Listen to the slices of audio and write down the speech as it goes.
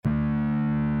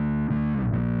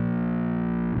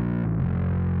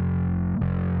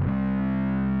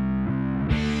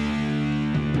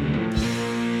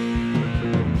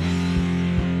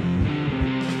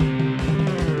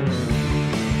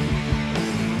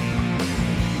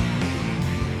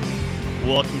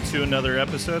Welcome to another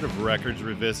episode of Records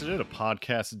Revisited, a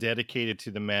podcast dedicated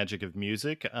to the magic of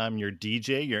music. I'm your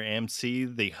DJ, your MC,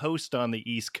 the host on the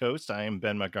East Coast. I am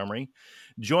Ben Montgomery.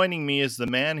 Joining me is the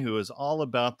man who is all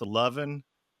about the lovin',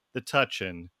 the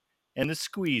touchin', and the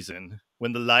squeezin'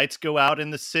 when the lights go out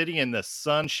in the city and the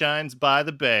sun shines by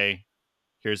the bay.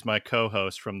 Here's my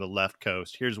co-host from the left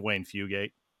coast. Here's Wayne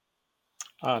Fugate.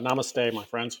 Namaste, my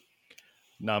friends.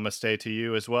 Namaste to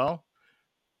you as well.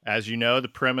 As you know, the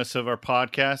premise of our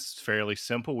podcast is fairly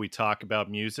simple. We talk about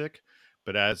music,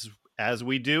 but as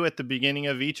we do at the beginning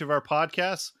of each of our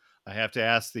podcasts, I have to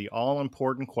ask the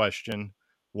all-important question.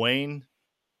 Wayne,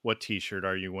 what t-shirt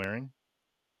are you wearing?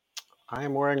 I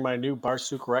am wearing my new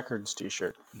Barsuk Records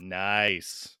t-shirt.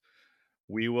 Nice.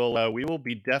 We will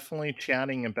be definitely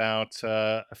chatting about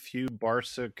a few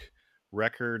Barsuk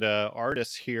record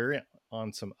artists here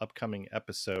on some upcoming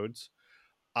episodes.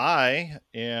 I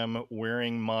am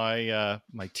wearing my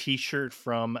my t-shirt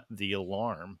from The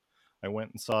Alarm. I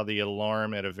went and saw The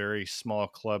Alarm at a very small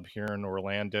club here in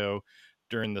Orlando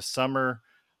during the summer.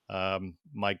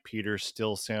 Mike Peters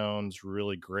still sounds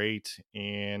really great,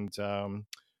 and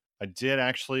I did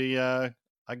actually. I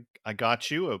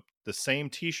got you the same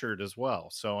T-shirt as well,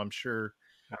 so I'm sure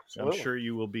Absolutely.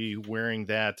 you will be wearing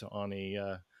that on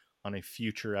a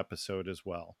future episode as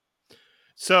well.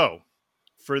 So,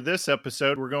 for this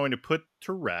episode, we're going to put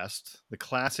to rest the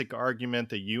classic argument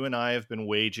that you and I have been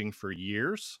waging for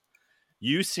years.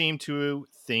 You seem to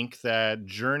think that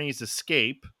Journey's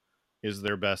Escape is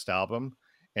their best album,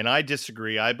 and I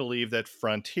disagree. I believe that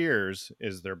Frontiers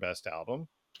is their best album.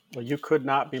 Well, you could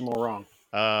not be more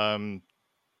wrong.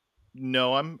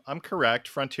 No, I'm correct.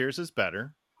 Frontiers is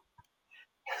better.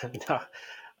 No,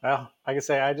 well, I can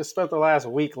say I just spent the last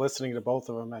week listening to both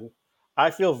of them, and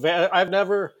I feel I've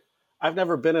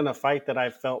never been in a fight that I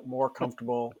felt more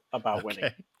comfortable about winning.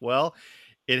 Well,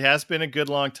 it has been a good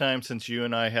long time since you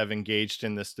and I have engaged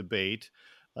in this debate.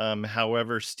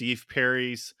 However, Steve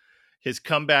Perry's his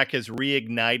comeback has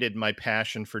reignited my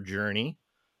passion for Journey.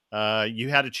 You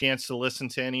had a chance to listen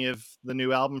to any of the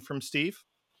new album from Steve?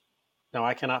 No,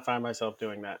 I cannot find myself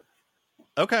doing that.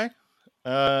 Okay.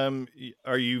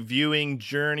 Are you viewing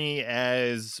Journey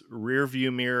as rear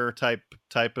view mirror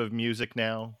type of music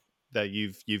now that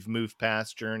you've moved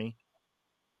past Journey?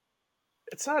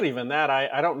 It's not even that.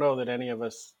 I don't know that any of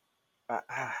us.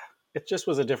 It just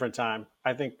was a different time.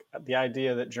 I think the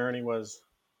idea that Journey was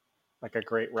like a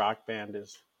great rock band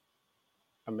is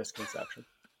a misconception.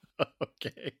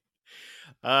 Okay.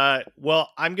 Well,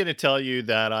 I'm going to tell you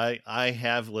that I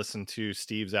have listened to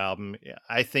Steve's album.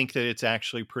 I think that it's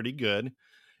actually pretty good.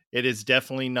 It is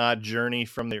definitely not Journey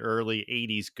from the early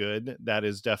 80s good. That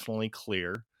is definitely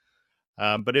clear.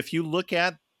 But if you look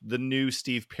at the new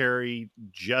Steve Perry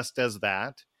just as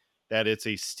that it's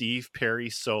a Steve Perry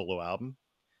solo album.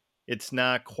 It's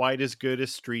not quite as good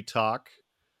as Street Talk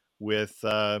with,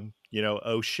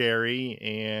 Oh Sherry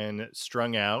and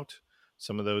Strung Out,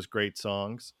 some of those great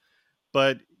songs.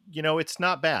 But, it's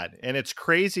not bad. And it's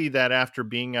crazy that after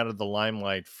being out of the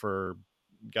limelight for,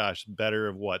 better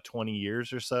of 20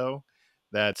 years or so,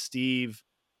 that Steve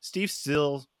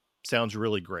still sounds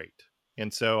really great.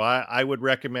 And so I would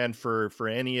recommend for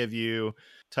any of you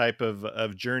type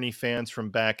of Journey fans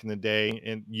from back in the day,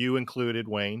 and you included,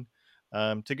 Wayne,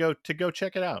 to go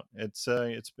check it out.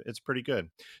 It's pretty good.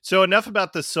 So enough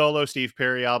about the solo Steve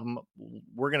Perry album.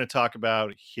 We're going to talk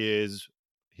about his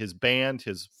band,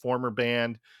 his former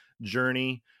band,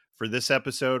 Journey. For this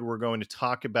episode, we're going to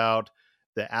talk about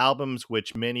the albums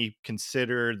which many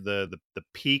consider the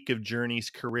peak of Journey's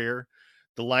career.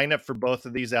 The lineup for both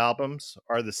of these albums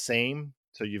are the same.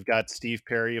 So you've got Steve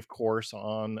Perry, of course,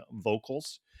 on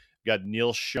vocals. You've got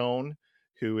Neil Schon,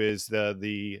 who is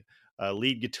the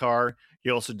lead guitar. He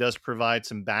also does provide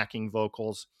some backing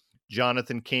vocals.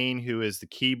 Jonathan Cain, who is the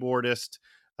keyboardist.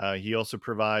 He also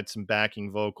provides some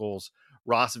backing vocals.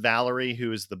 Ross Valory,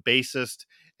 who is the bassist,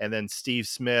 and then Steve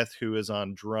Smith, who is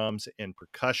on drums and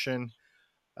percussion.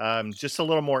 Just a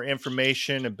little more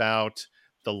information about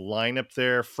the lineup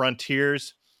there.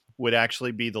 Frontiers would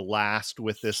actually be the last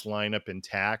with this lineup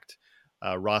intact.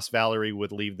 Ross Valory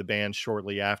would leave the band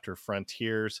shortly after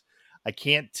Frontiers. I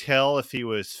can't tell if he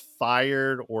was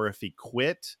fired or if he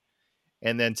quit.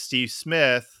 And then Steve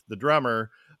Smith, the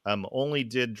drummer, only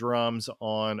did drums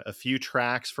on a few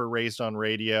tracks for Raised on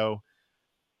Radio.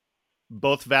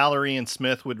 Both Valory and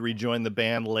Smith would rejoin the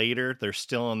band later. They're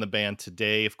still in the band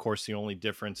today. Of course, the only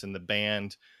difference in the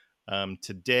band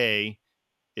today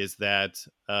is that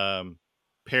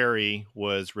Perry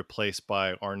was replaced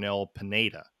by Arnel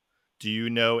Pineda. Do you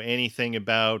know anything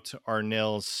about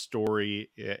Arnel's story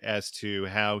as to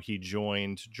how he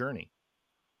joined Journey?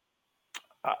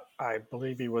 I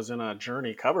believe he was in a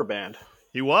Journey cover band.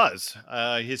 He was.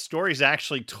 His story is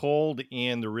actually told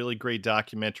in the really great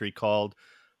documentary called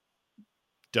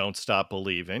 "Don't Stop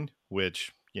Believing,"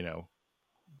 which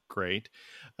great.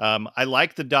 I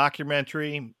like the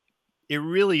documentary. It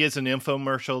really is an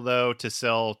infomercial, though, to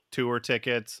sell tour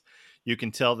tickets. You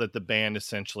can tell that the band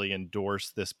essentially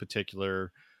endorsed this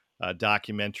particular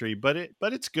documentary, but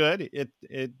it's good.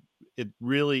 It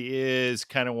really is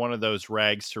kind of one of those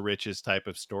rags to riches type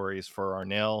of stories for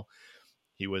Arnell.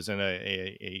 He was in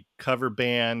a cover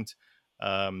band.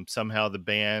 Somehow the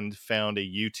band found a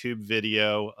YouTube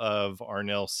video of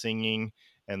Arnell singing,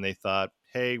 and they thought,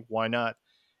 "Hey, why not?"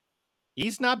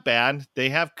 He's not bad. They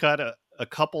have cut a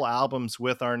couple albums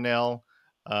with Arnell.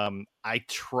 I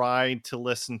tried to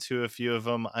listen to a few of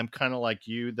them. I'm kind of like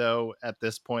you, though, at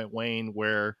this point, Wayne,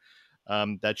 where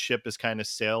that ship has kind of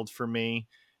sailed for me.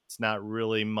 It's not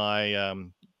really my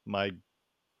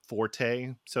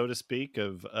forte, so to speak,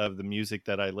 of the music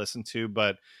that I listen to,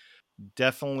 but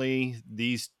definitely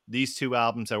these two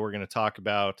albums that we're going to talk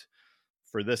about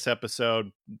for this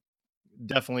episode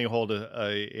definitely hold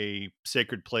a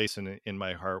sacred place in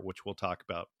my heart, which we'll talk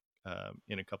about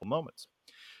in a couple moments.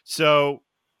 So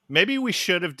maybe we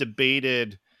should have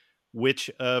debated which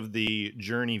of the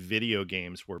Journey video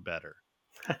games were better.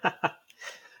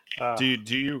 uh,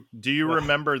 Do you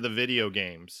remember the video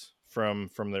games from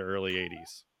the early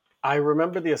 80s? I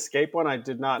remember the Escape one. I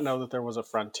did not know that there was a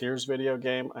Frontiers video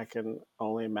game. I can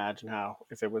only imagine how,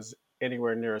 if it was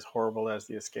anywhere near as horrible as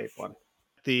the Escape one.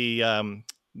 The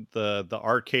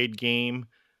arcade game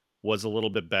was a little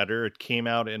bit better. It came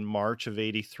out in March of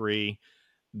 83.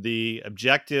 The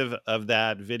objective of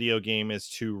that video game is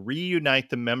to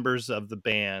reunite the members of the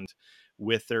band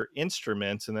with their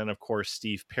instruments. And then, of course,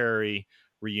 Steve Perry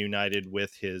reunited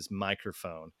with his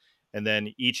microphone. And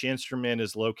then each instrument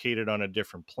is located on a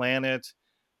different planet.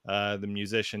 The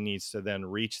musician needs to then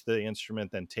reach the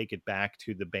instrument, then take it back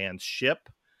to the band's ship.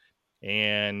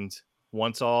 And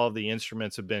once all the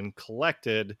instruments have been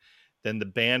collected, then the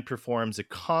band performs a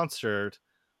concert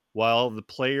while the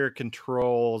player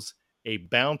controls a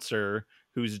bouncer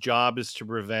whose job is to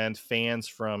prevent fans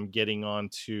from getting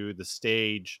onto the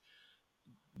stage.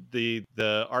 The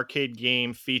arcade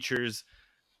game features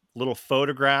little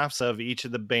photographs of each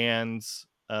of the band's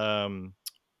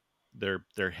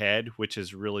their head, which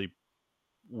is really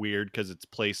weird because it's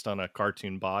placed on a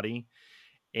cartoon body,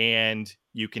 and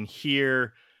you can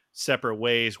hear separate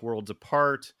ways, worlds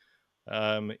apart,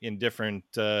 in different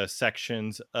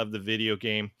sections of the video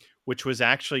game, which was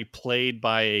actually played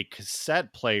by a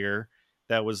cassette player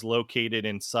that was located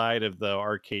inside of the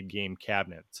arcade game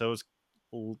cabinet. So it was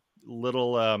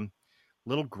little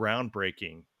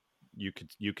groundbreaking, you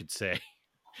could say.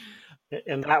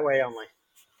 In that way only.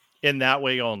 In that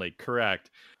way only, correct.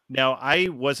 Now, I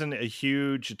wasn't a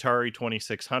huge Atari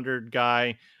 2600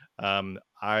 guy.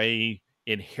 I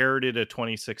inherited a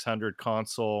 2600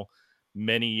 console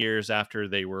many years after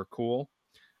they were cool.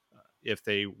 If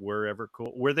they were ever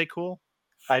cool. Were they cool?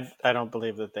 I don't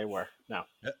believe that they were. No.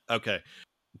 Okay.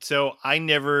 So I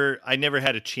never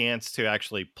had a chance to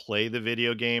actually play the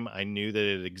video game. I knew that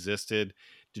it existed.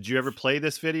 Did you ever play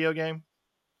this video game?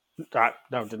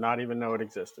 No, did not even know it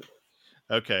existed.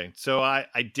 Okay. So I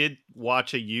did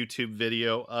watch a YouTube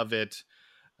video of it.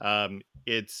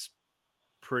 It's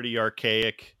pretty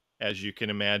archaic, as you can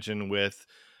imagine, with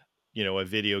a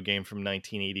video game from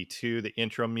 1982. The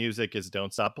intro music is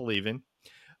 "Don't Stop Believing."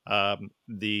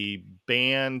 The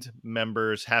band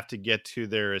members have to get to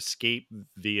their escape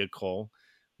vehicle,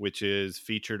 which is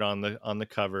featured on the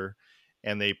cover,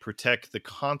 and they protect the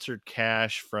concert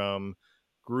cash from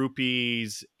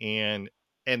groupies and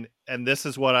this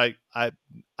is what I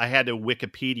had to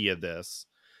Wikipedia this,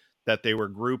 that they were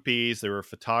groupies, they were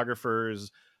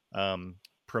photographers,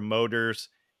 promoters.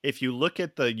 If you look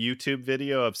at the YouTube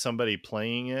video of somebody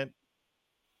playing it,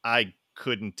 I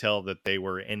couldn't tell that they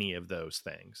were any of those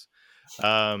things.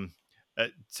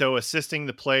 So assisting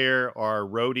the player are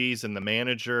roadies and the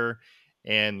manager,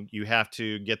 and you have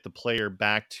to get the player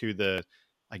back to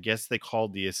I guess they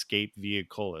called the escape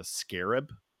vehicle a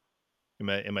scarab.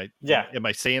 Yeah. Am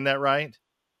I saying that right?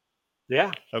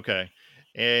 Yeah. Okay.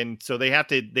 And so they have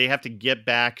to get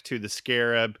back to the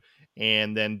scarab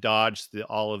and then dodge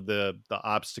all of the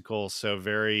obstacles. So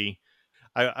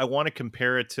I want to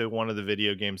compare it to one of the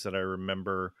video games that I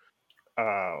remember.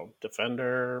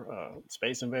 Defender,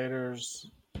 Space Invaders.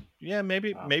 Yeah,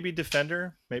 maybe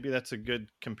Defender. Maybe that's a good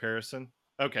comparison.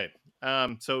 Okay.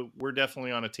 So we're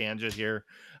definitely on a tangent here.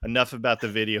 Enough about the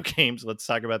video games. Let's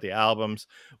talk about the albums.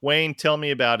 Wayne, tell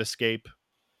me about Escape.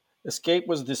 Escape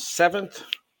was the seventh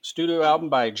studio album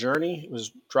by Journey. It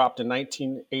was dropped in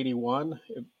 1981.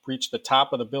 It reached the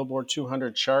top of the Billboard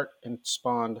 200 chart and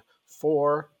spawned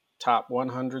four top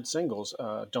 100 singles.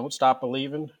 Don't Stop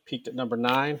Believin' peaked at number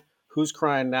 9. Who's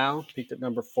Crying Now peaked at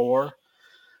number 4.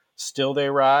 Still They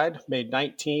Ride made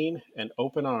 19, and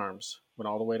Open Arms went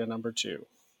all the way to number 2.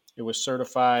 It was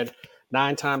certified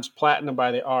 9 times platinum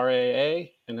by the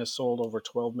RAA and has sold over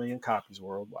 12 million copies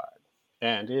worldwide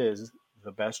and is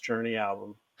the best Journey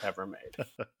album ever made.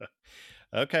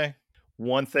 Okay.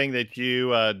 One thing that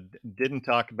you didn't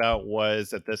talk about was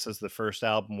that this is the first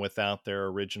album without their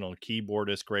original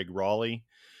keyboardist, Greg Raleigh.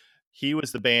 He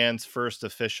was the band's first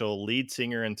official lead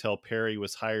singer until Perry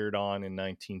was hired on in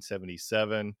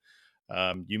 1977.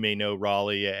 You may know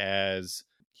Raleigh as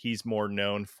he's more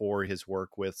known for his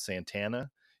work with Santana.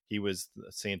 He was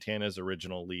Santana's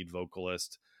original lead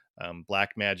vocalist.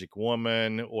 Black Magic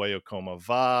Woman, Oyo Como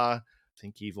Va, I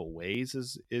think Evil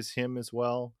Ways is him as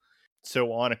well.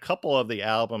 So on a couple of the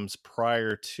albums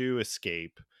prior to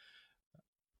Escape,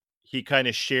 he kind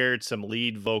of shared some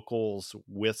lead vocals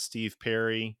with Steve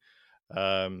Perry.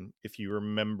 If you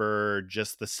remember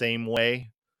Just the Same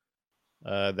Way,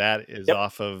 that is Yep.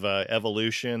 off of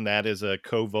Evolution. That is a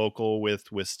co-vocal with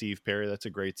Steve Perry. That's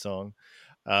a great song.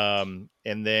 And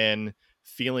then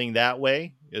Feeling That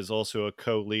Way is also a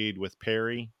co-lead with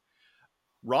Perry.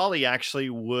 Raleigh actually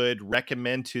would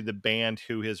recommend to the band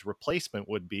who his replacement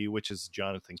would be, which is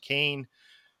Jonathan Cain.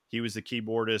 He was the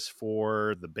keyboardist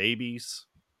for the Babies.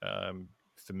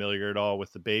 Familiar at all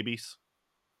with the Babies?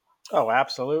 Oh,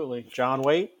 absolutely. John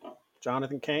Waite,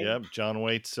 Jonathan Cain. Yep, John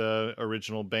Waite's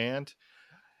original band.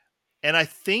 And I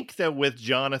think that with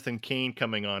Jonathan Cain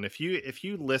coming on, if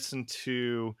you listen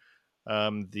to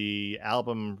the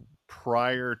album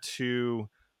prior to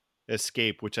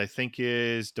Escape, which I think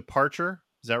is Departure,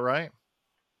 is that right?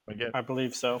 I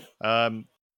believe so.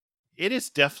 It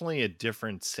is definitely a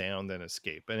different sound than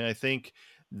Escape, and I think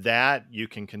that you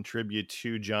can contribute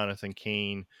to Jonathan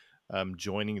Cain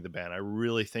joining the band. I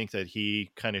really think that he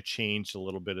kind of changed a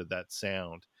little bit of that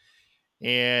sound.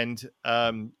 And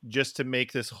just to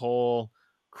make this whole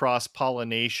cross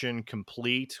pollination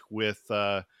complete with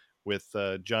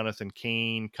Jonathan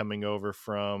Cain coming over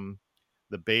from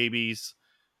the Babies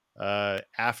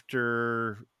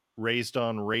after Raised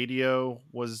on Radio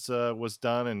was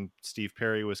done, and Steve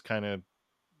Perry was kind of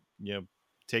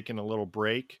taking a little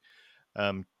break.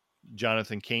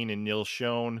 Jonathan Cain and Neil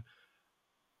Schon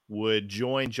would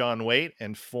join John Waite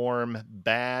and form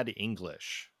Bad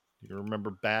English. You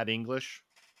remember Bad English?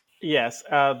 Yes,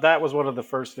 that was one of the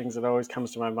first things that always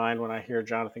comes to my mind when I hear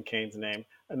Jonathan Cain's name,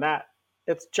 and that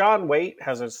it's John Waite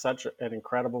has such an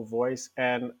incredible voice,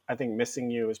 and I think "Missing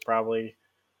You" is probably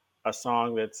a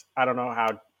song that's I don't know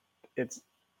how it's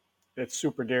it's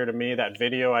super dear to me. That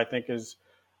video I think is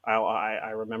I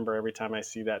remember every time I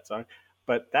see that song,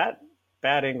 but that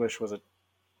Bad English was a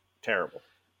terrible.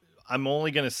 I'm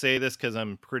only going to say this because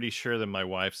I'm pretty sure that my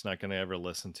wife's not going to ever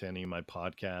listen to any of my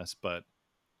podcasts, but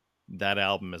that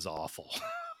album is awful.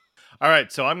 All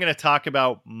right, so I'm going to talk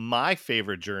about my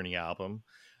favorite Journey album,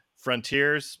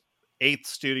 Frontiers, 8th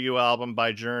studio album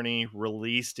by Journey,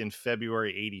 released in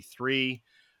February 83.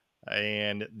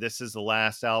 And this is the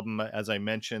last album, as I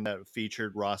mentioned, that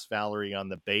featured Ross Valory on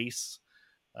the bass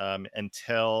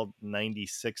until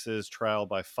 96's Trial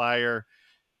by Fire.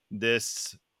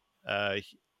 This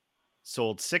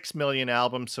sold 6 million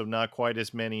albums, so not quite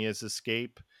as many as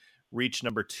Escape. Reached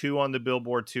number 2 on the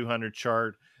Billboard 200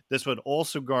 chart. This would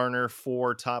also garner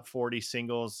 4 top 40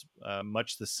 singles,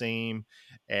 much the same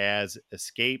as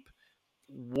Escape.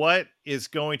 What is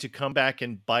going to come back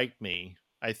and bite me,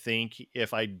 I think,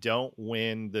 if I don't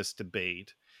win this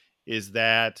debate, is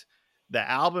that the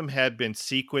album had been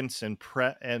sequenced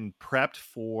and prepped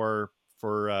for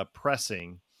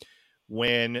pressing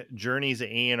when Journey's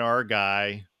A&R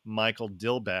guy, Michael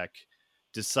Dilbeck,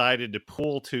 decided to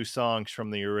pull 2 songs from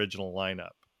the original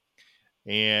lineup.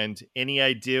 And any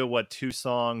idea what 2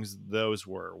 songs those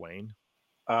were, Wayne?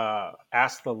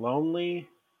 Ask the Lonely.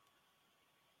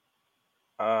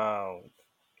 And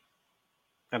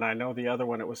I know the other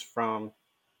one. It was from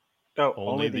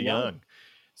Only the Young.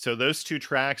 So those 2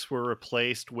 tracks were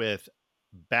replaced with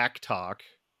Back Talk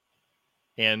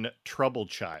and Troubled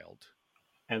Child.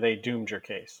 And they doomed your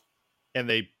case. And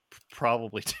they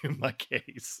probably doomed my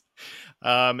case.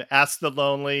 Ask the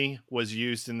Lonely was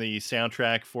used in the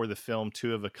soundtrack for the film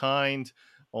Two of a Kind.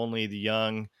 Only the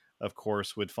Young, of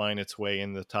course, would find its way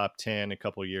in the top 10 a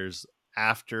couple years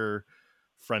after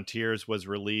Frontiers was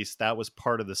released. That was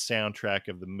part of the soundtrack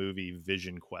of the movie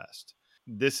Vision Quest.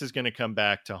 This is going to come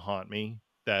back to haunt me,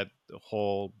 that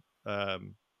whole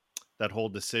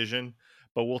decision.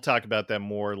 but we'll talk about that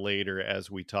more later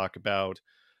as we talk about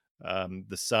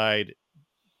the side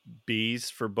B's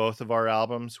for both of our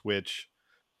albums, which,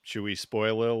 should we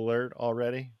spoiler alert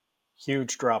already?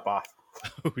 Huge drop off.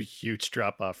 Huge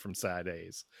drop off from side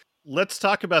A's. Let's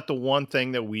talk about the one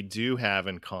thing that we do have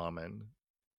in common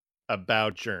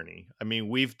about Journey. I mean,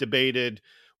 we've debated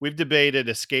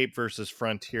Escape versus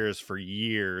Frontiers for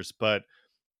years, but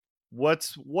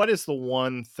what is the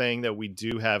one thing that we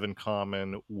do have in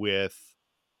common with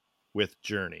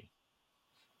Journey?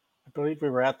 I believe we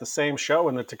were at the same show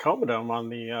in the Tacoma Dome on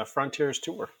the Frontiers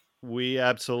tour. We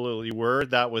absolutely were.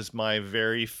 That was my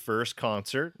very first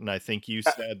concert, and I think you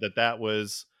said that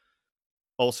was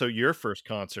also your first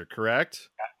concert, correct?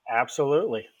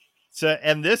 Absolutely. So,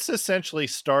 and this essentially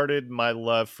started my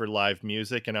love for live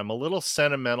music, and I'm a little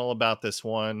sentimental about this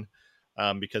one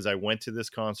because I went to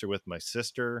this concert with my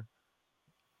sister.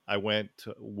 I went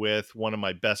with one of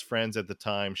my best friends at the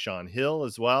time, Sean Hill,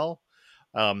 as well.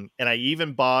 And I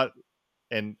even bought,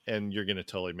 and you're going to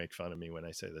totally make fun of me when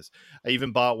I say this, I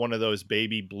even bought one of those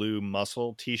baby blue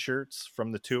muscle t-shirts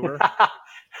from the tour.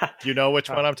 Do you know which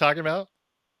one I'm talking about?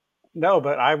 No,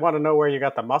 but I want to know where you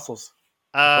got the muscles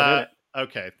to put in it.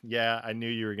 Okay. Yeah, I knew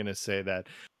you were going to say that.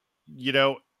 You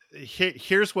know,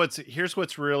 here's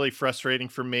what's really frustrating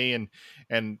for me,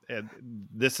 and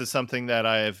this is something that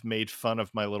I have made fun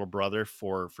of my little brother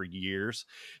for years.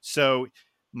 So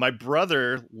my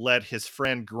brother let his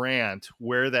friend Grant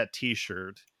wear that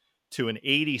t-shirt to an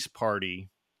 80s party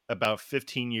about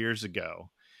 15 years ago,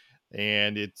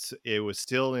 and it was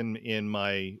still in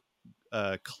my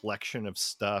collection of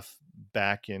stuff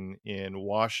back in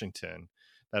Washington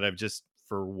that I've just,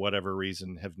 for whatever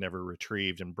reason, have never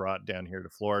retrieved and brought down here to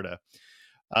Florida.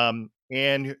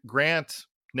 And Grant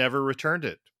never returned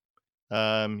it.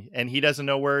 And he doesn't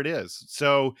know where it is.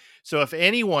 So if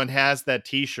anyone has that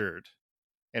t-shirt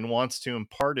and wants to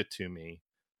impart it to me,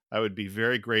 I would be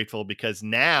very grateful, because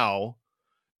now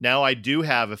I do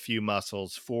have a few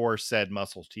muscles for said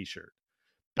muscle t-shirt.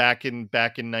 Back in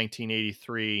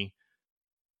 1983,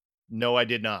 no, I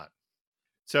did not.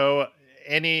 So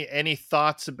any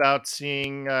thoughts about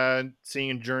seeing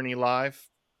Journey live?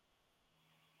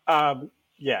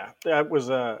 Yeah, that was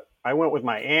I went with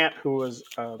my aunt, who was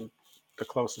the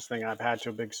closest thing I've had to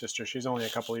a big sister. She's only a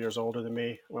couple of years older than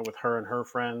me. I went with her and her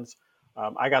friends.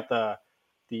 I got the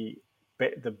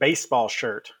baseball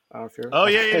shirt. I don't know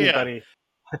if you're anybody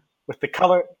with the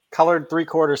colored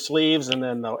 3/4 sleeves, and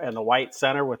then the white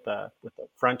center with the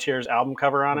Frontiers album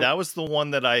cover on it. That was the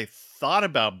one that I thought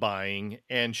about buying,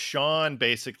 and Sean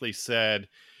basically said,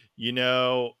 you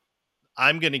know,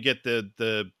 I'm going to get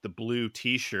the blue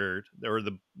t-shirt, or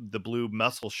the blue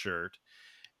muscle shirt,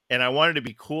 and I wanted to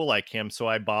be cool like him, so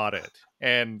I bought it.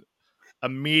 And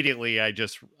immediately I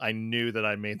knew that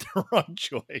I made the wrong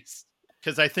choice,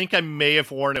 because I think I may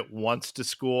have worn it once to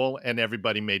school, and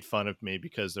everybody made fun of me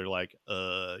because they're like,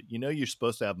 you're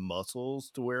supposed to have muscles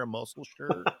to wear a muscle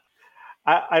shirt.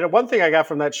 One thing I got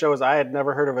from that show is I had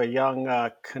never heard of a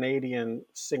young Canadian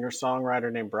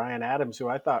singer-songwriter named Bryan Adams, who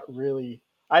I thought really,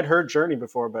 I'd heard Journey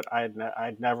before, but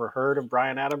I'd never heard of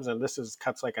Bryan Adams, and this is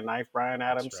Cuts Like a Knife Bryan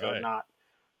Adams, right. So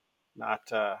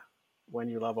not When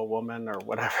You Love a Woman or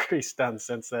whatever he's done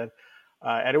since then.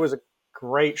 And it was a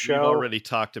great show. We've already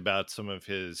talked about some of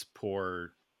his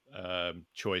poor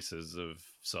choices of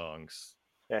songs.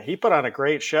 Yeah, he put on a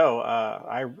great show.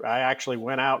 I actually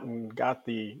went out and got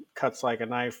the Cuts Like a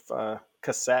Knife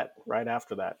cassette right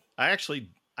after that. I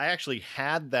actually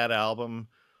had that album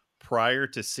prior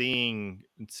to seeing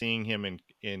him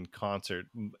in concert,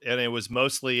 and it was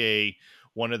mostly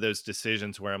one of those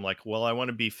decisions where I'm like, well, I want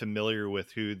to be familiar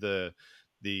with who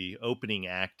the opening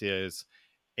act is,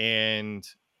 and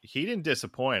he didn't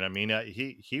disappoint. I mean,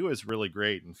 he was really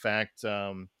great. In fact,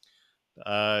 do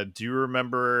you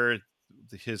remember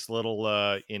his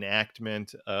little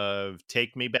enactment of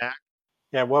 "Take Me Back"?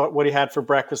 Yeah, what he had for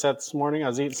breakfast this morning? I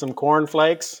was eating some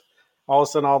cornflakes. All of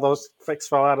a sudden, all those flakes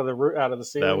fell out of the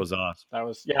ceiling. That was awesome.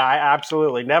 I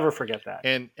absolutely never forget that.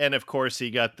 And of course,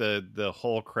 he got the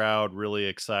whole crowd really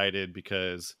excited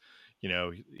because,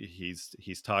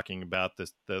 he's talking about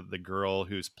the girl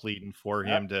who's pleading for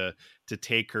him to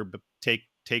take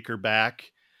her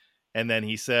back, and then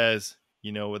he says,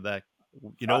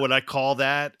 what I call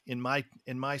that in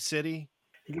my city?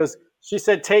 He goes, she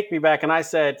said, "Take me back," and I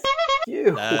said,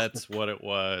 "You." That's what it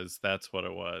was.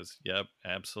 Yep,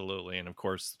 absolutely. And of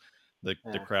course, the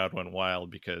crowd went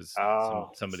wild because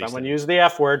someone used the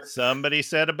F word. Somebody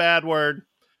said a bad word.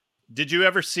 Did you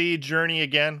ever see Journey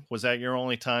again? Was that your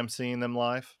only time seeing them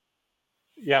live?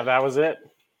 Yeah, that was it.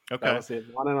 Okay. That was it,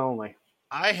 one and only.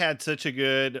 I had such a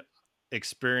good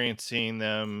experience seeing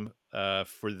them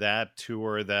for that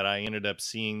tour that I ended up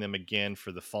seeing them again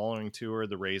for the following tour,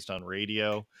 the Raised on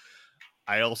Radio.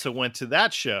 I also went to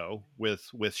that show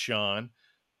with Sean.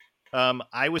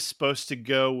 I was supposed to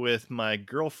go with my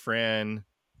girlfriend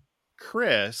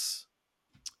Chris,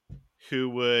 who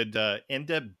would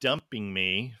end up dumping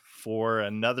me for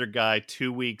another guy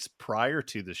 2 weeks prior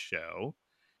to the show.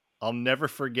 I'll never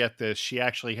forget this. She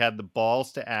actually had the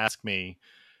balls to ask me,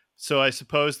 "So I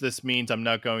suppose this means I'm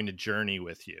not going to Journey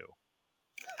with you?"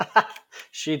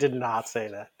 She did not say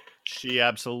that. She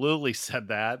absolutely said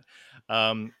that.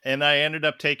 And I ended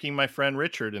up taking my friend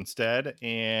Richard instead.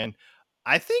 And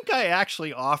I think I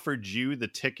actually offered you the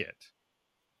ticket,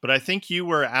 but I think you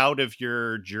were out of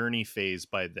your Journey phase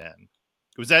by then.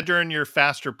 Was that during your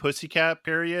Faster Pussycat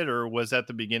period, or was that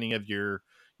the beginning of your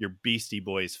Beastie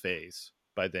Boys phase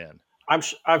by then? I'm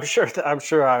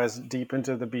sure I was deep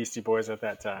into the Beastie Boys at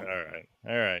that time.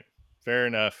 All right, fair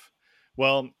enough.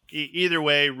 Well, either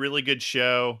way, really good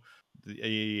show.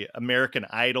 The American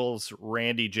Idol's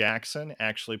Randy Jackson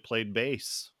actually played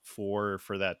bass for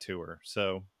that tour,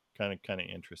 so kind of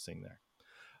interesting there.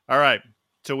 All right,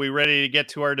 so we ready to get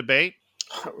to our debate?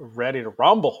 Ready to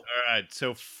rumble. All right,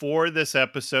 so for this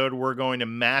episode, we're going to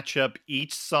match up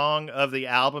each song of the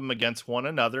album against one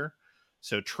another.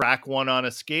 So track 1 on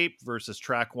Escape versus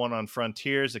track 1 on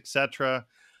Frontiers, etc.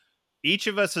 Each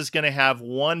of us is going to have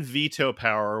one veto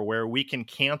power where we can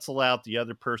cancel out the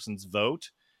other person's vote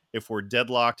if we're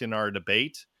deadlocked in our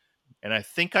debate. And I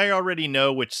think I already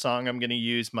know which song I'm going to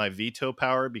use my veto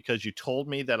power, because you told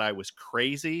me that I was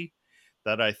crazy,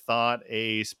 that I thought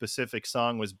a specific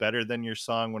song was better than your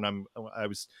song when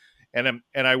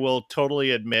I will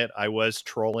totally admit I was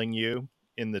trolling you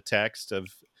in the text of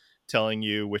telling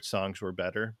you which songs were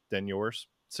better than yours.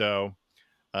 So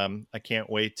I can't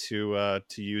wait to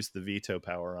use the veto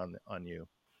power on you.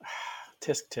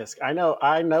 Tisk tisk. I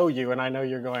know you, and I know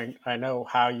you're going. I know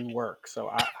how you work, so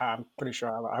I'm pretty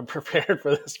sure I'm prepared for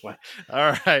this one.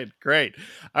 All right, great.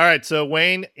 All right, so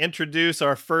Wayne, introduce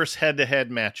our first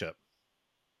head-to-head matchup.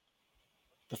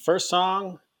 The first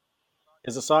song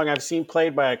is a song I've seen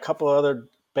played by a couple other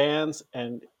bands,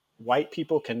 and white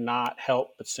people cannot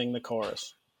help but sing the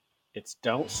chorus. It's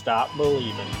 "Don't Stop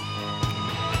Believing."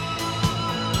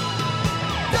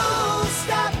 Don't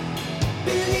stop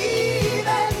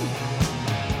believing.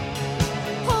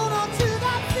 Hold on to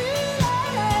that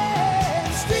feeling.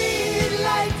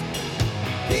 Streetlight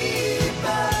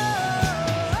people.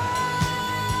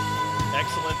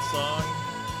 Excellent song.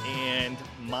 And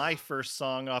my first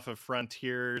song off of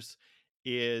Frontiers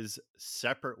is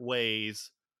Separate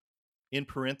Ways, in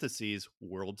parentheses,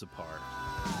 Worlds Apart.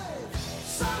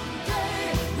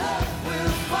 Someday love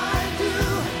will find you.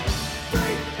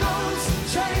 Break those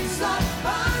chains that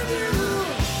bind you.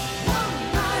 One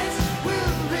night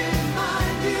will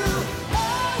remind you.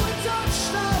 Oh, we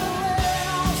touched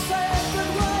our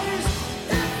separate ways.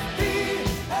 If we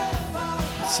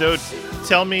ever So pass you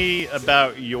tell me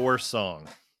about your song.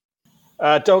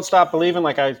 "Don't Stop Believing,"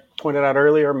 like I pointed out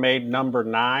earlier, made number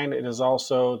 9. It is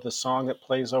also the song that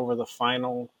plays over the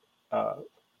final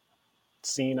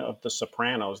scene of The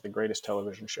Sopranos, the greatest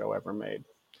television show ever made.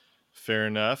 Fair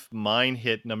enough. Mine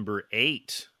hit number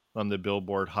 8 on the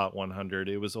Billboard Hot 100.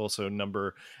 It was also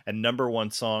number 1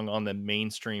 song on the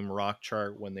mainstream rock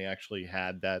chart when they actually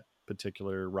had that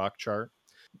particular rock chart.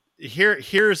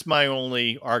 Here's my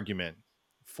only argument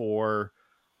for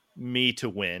me to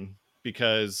win,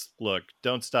 because look,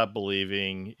 Don't Stop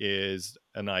Believing is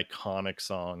an iconic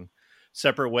song.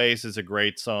 Separate Ways is a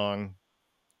great song,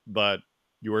 but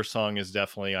your song is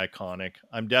definitely iconic.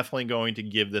 I'm definitely going to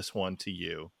give this one to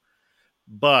you.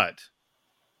 But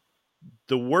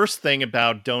the worst thing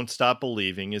about Don't Stop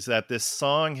Believing is that this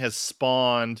song has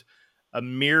spawned a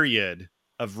myriad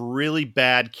of really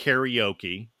bad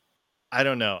karaoke. I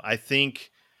don't know. I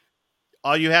think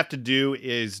all you have to do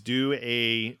is do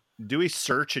a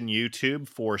search in YouTube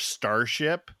for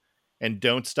Starship and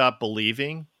Don't Stop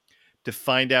Believing to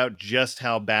find out just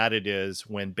how bad it is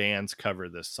when bands cover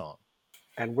this song.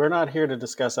 And we're not here to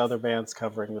discuss other bands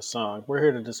covering the song. We're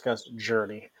here to discuss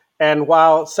Journey. And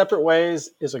while Separate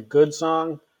Ways is a good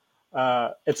song,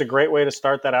 it's a great way to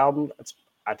start that album.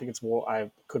 I think I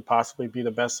could possibly be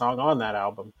the best song on that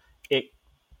album.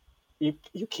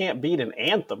 You can't beat an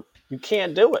anthem. You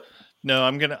can't do it. No,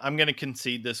 I'm gonna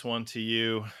concede this one to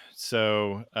you.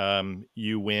 So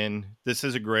you win. This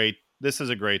is a great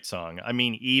song. I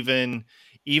mean,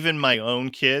 even my own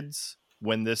kids,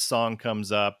 when this song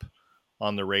comes up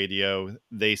on the radio,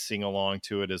 they sing along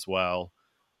to it as well.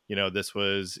 You know, this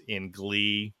was in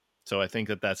Glee, so I think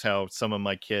that's how some of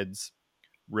my kids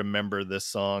remember this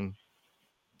song.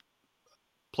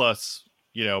 Plus,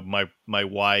 my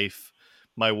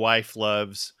wife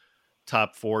loves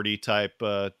top 40 type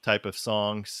of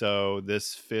song, so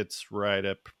this fits right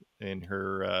up in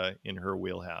her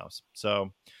wheelhouse.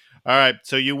 So all right,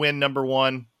 so you win number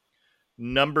 1.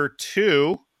 Number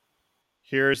 2,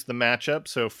 here's the matchup.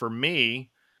 So for me,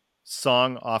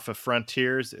 song off of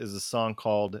Frontiers is a song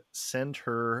called Send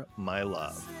Her My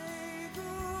Love.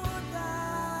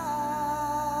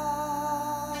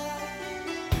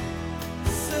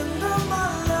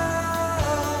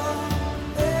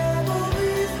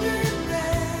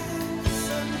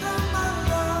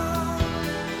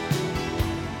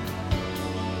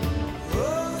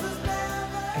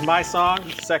 My song,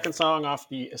 second song off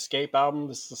the Escape album.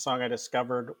 This is a song I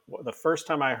discovered the first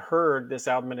time I heard this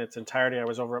album in its entirety. I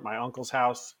was over at my uncle's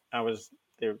house. They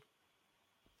were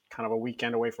kind of a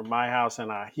weekend away from my house,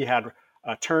 and he had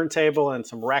a turntable and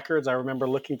some records. I remember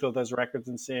looking through those records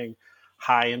and seeing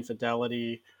High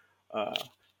Infidelity,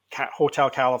 Hotel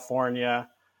California,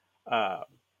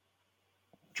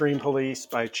 Dream Police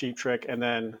by Cheap Trick, and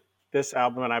then this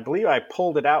album. And I believe I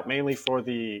pulled it out mainly for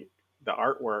the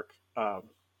artwork.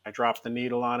 I dropped the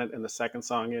needle on it, and the second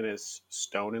song in is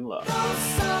Stone in Love.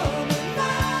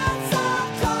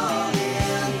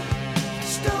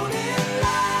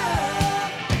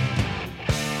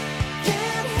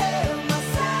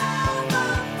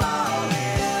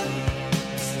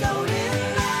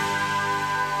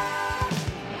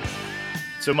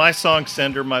 So my song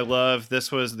Send Her My Love,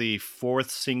 this was the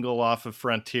 4th single off of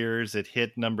Frontiers. It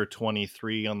hit number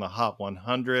 23 on the Hot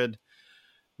 100.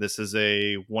 This is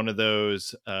one of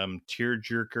those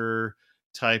tearjerker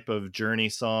type of Journey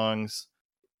songs,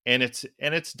 and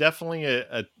it's definitely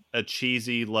a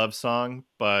cheesy love song,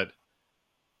 but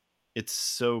it's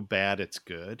so bad it's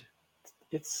good.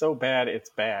 It's so bad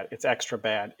it's bad. It's extra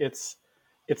bad. It's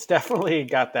definitely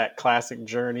got that classic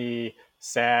Journey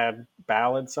sad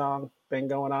ballad song thing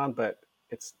going on, but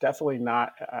it's definitely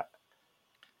not.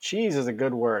 Cheese is a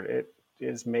good word. It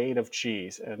is made of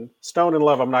cheese. And Stone in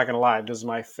Love, I'm not going to lie, this is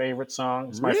my favorite song.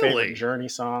 It's my favorite Journey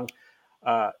song.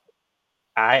 I'm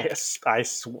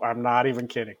not even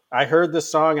kidding. I heard this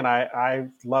song and I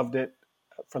loved it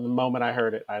from the moment I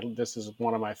heard it. This is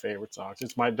one of my favorite songs.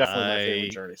 It's definitely my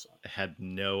favorite Journey song. I had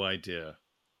no idea.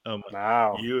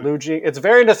 Wow. Blue Jean. It's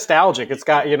very nostalgic. It's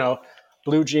got,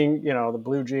 Blue Jean, the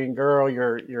Blue Jean girl,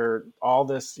 you're all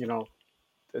this,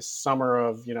 this summer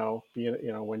of, being,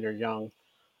 when you're young.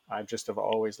 I just have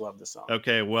always loved the song.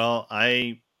 Okay, well,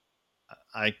 I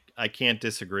can't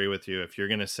disagree with you. If you're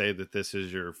going to say that this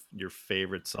is your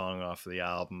favorite song off of the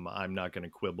album, I'm not going to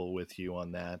quibble with you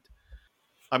on that.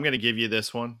 I'm going to give you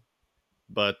this one,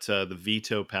 but the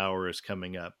veto power is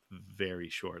coming up very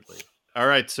shortly. All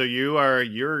right, so you are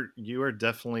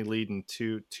definitely leading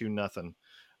 2-0.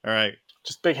 All right,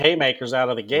 just big haymakers out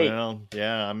of the gate. Well,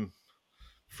 yeah,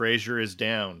 Frazier is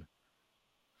down.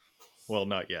 Well,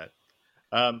 not yet.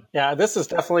 Yeah, this is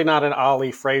definitely not an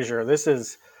Ali Frazier. This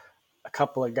is a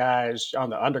couple of guys on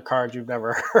the undercard you've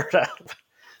never heard of.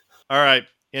 All right,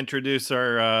 introduce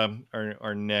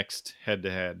our next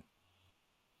head-to-head.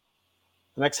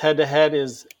 The next head-to-head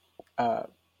is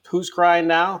Who's Crying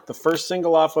Now? The first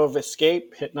single off of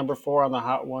Escape hit number 4 on the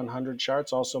Hot 100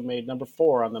 charts. Also made number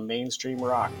 4 on the Mainstream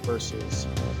Rock versus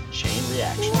Chain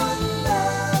Reaction.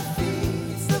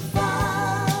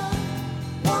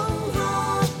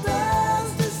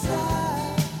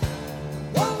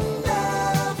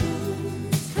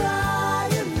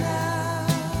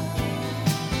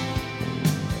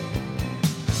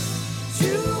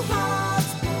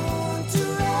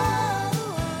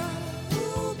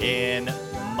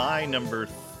 Number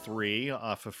 3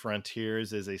 off of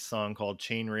Frontiers is a song called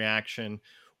Chain Reaction.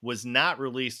 Was not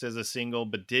released as a single,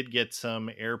 but did get some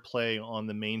airplay on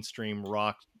the Mainstream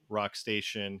rock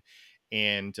station,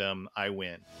 and I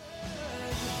Win.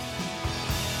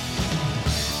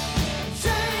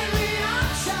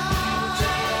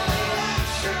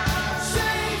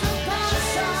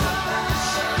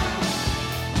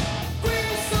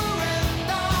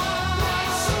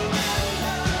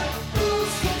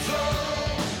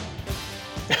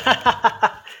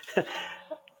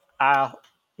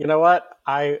 You know what?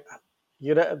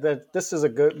 This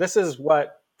is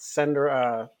what Send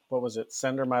Her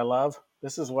My Love.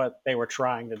 This is what they were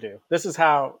trying to do. This is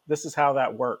how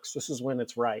that works. This is when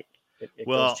it's right. It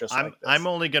goes just like this. I'm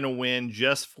only going to win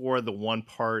just for the one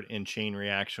part in Chain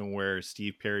Reaction where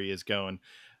Steve Perry is going,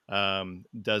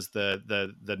 does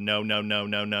the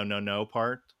no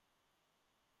part.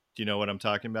 Do you know what I'm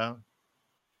talking about?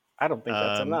 I don't think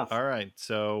that's enough. All right,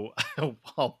 so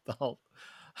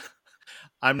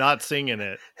I'm not singing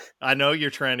it. I know you're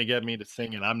trying to get me to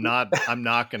sing it. I'm not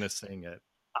going to sing it.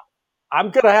 I'm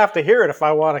gonna have to hear it if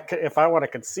I want to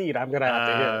concede. I'm gonna have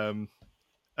to hear it.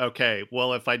 Okay.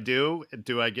 Well, if I do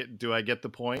I get the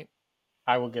point?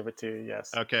 I will give it to you.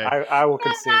 Yes, Okay. I will No,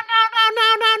 no, concede. no, no,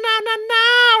 no, no, no,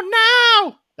 no,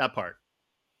 no. That part.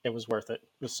 It was worth it.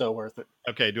 It was so worth it.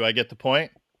 Okay. Do I get the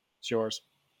point? It's yours.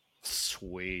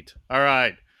 Sweet. All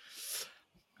right.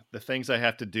 The things I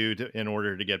have to do in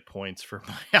order to get points for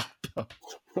my album.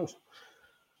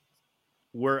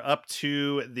 We're up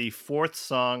to the fourth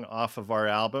song off of our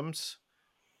albums.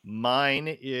 Mine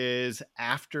is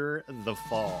After the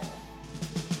Fall.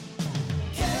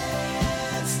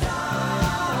 Can't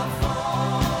stop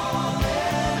falling,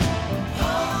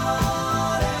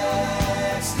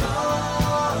 heartache's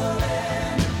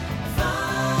calling,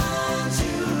 find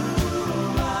you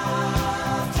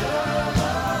after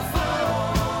the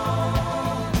fall.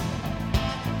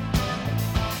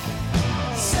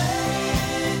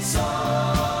 Saints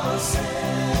or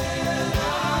sinners,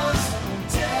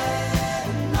 dead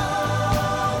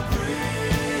or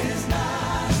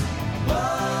prisoners,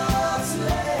 what's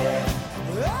left?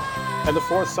 And the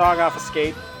fourth song off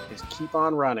Escape is "Keep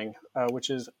on Running," which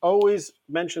is always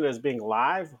mentioned as being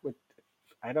live. Which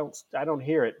I don't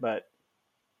hear it, but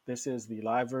this is the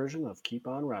live version of "Keep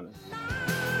on Running." Keep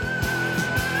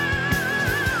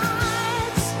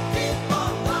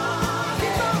on running,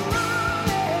 keep on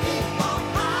running, keep on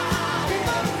running,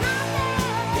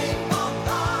 keep on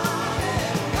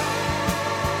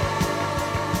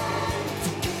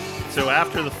running. So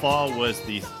After the Fall was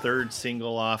the third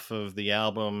single off of the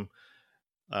album.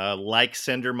 Like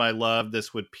Sender My Love,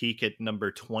 this would peak at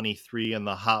number 23 in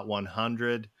the Hot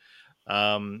 100.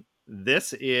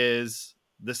 This is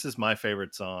my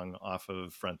favorite song off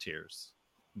of Frontiers,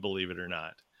 believe it or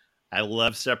not. I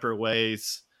love Separate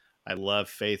Ways. I love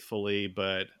Faithfully,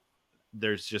 but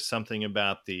there's just something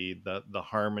about the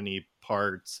harmony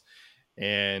parts,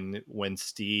 and when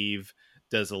Steve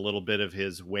does a little bit of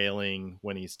his wailing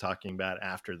when he's talking about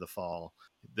After the Fall,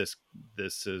 this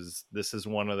is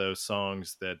one of those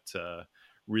songs that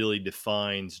really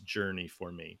defines Journey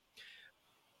for me.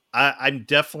 I'm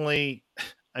definitely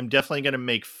going to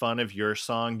make fun of your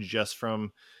song just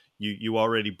from you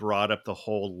already brought up the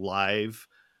whole live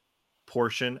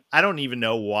portion. I don't even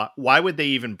know why would they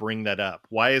even bring that up?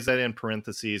 Why is that in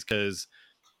parentheses? Because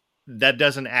that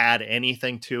doesn't add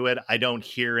anything to it. I don't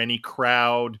hear any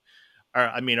crowd.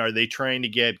 Are they trying to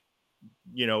get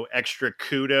extra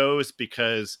kudos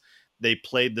because they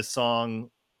played the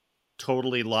song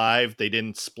totally live? They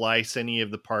didn't splice any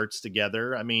of the parts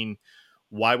together. I mean,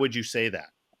 why would you say that?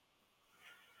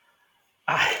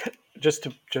 Just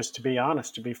to be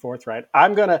honest, to be forthright,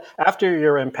 I'm gonna, after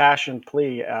your impassioned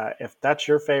plea, if that's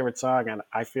your favorite song, and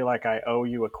I feel like I owe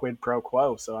you a quid pro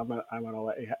quo, so I'm gonna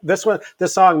let you this one.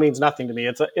 This song means nothing to me.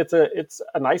 It's a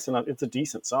nice and it's a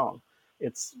decent song.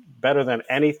 It's better than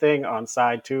anything on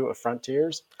side 2 of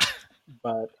Frontiers,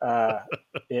 but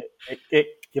it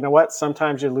you know what?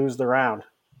 Sometimes you lose the round.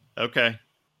 Okay,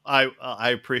 I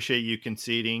appreciate you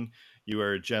conceding. You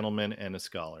are a gentleman and a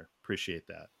scholar. Appreciate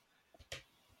that.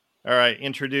 All right,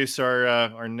 introduce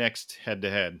our next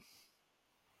head-to-head.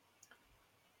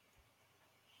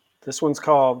 This one's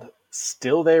called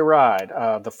 "Still They Ride,"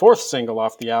 the fourth single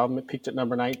off the album. It peaked at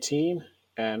number 19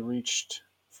 and reached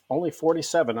only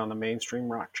 47 on the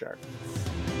mainstream rock chart.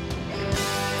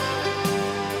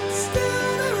 Still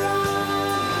the ride,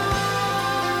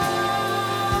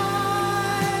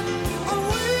 or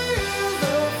will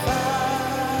the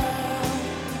fight?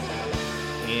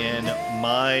 And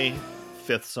my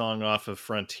fifth song off of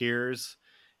Frontiers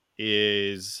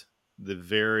is the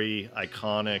very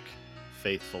iconic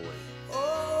Faithfully.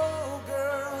 Oh,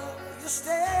 girl, you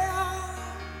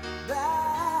stand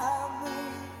by me.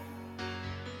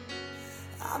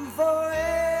 I'm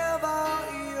forever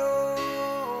yours,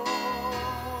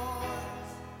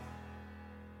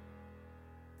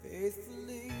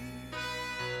 faithfully.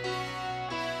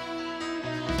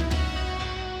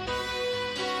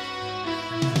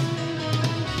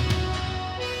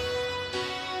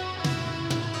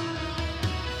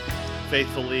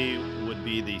 Faithfully would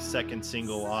be the second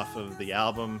single off of the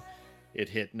album. It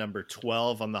hit number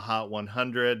 12 on the Hot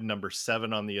 100, number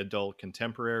 7 on the Adult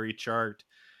Contemporary chart.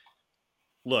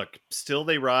 Look, Still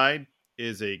They Ride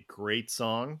is a great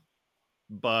song,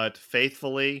 but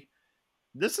Faithfully,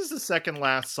 this is the second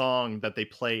last song that they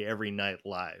play every night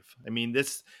live. I mean,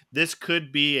 this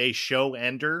could be a show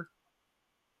ender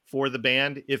for the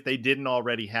band if they didn't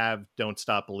already have Don't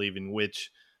Stop Believing,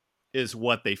 which is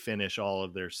what they finish all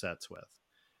of their sets with.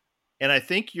 And I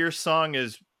think your song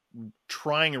is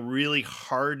trying really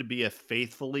hard to be a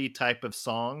Faithfully type of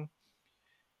song,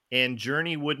 and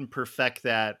Journey wouldn't perfect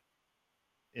that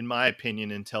in my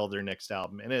opinion, until their next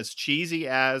album. And as cheesy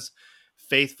as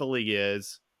Faithfully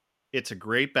is, it's a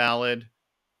great ballad,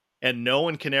 and no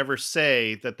one can ever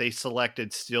say that they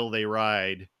selected Still They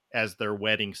Ride as their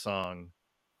wedding song.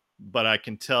 But I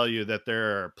can tell you that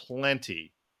there are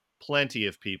plenty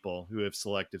of people who have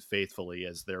selected Faithfully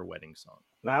as their wedding song.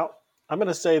 Now, I'm going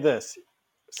to say this.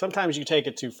 Sometimes you take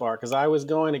it too far, because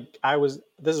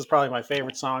this is probably my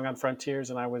favorite song on Frontiers,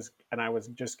 and I was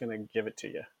just going to give it to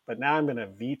you. But now I'm going to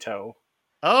veto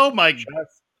Oh my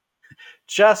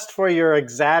just for your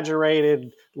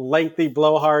exaggerated, lengthy,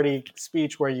 blowhardy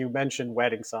speech where you mentioned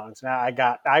wedding songs. Now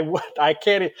I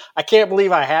can't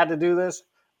believe I had to do this,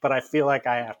 but I feel like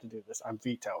I have to do this. I'm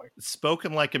vetoing.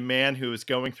 spoken like a man who is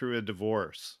going through a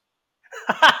divorce.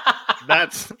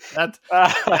 That's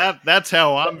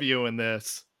how I'm viewing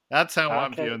this. That's how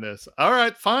I'm Okay. viewing this. All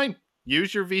right, fine.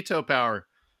 Use your veto power.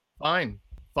 Fine.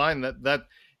 That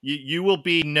you will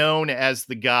be known as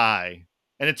the guy.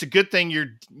 And it's a good thing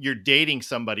you're dating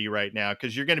somebody right now,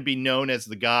 because you're going to be known as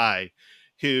the guy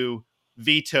who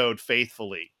vetoed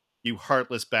Faithfully. You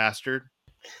heartless bastard.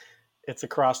 It's a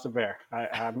cross to bear.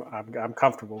 I'm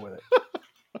comfortable with it.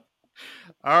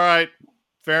 All right,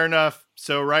 fair enough.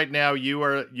 So right now you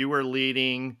are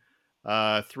leading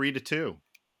 3-2,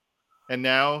 and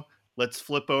now let's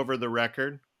flip over the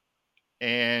record,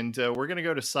 and we're gonna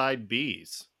go to side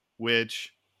B's,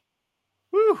 which,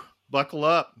 whew, buckle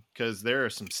up, because there are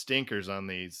some stinkers on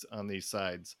these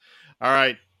sides. All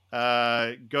right,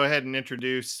 go ahead and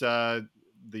introduce the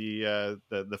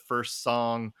first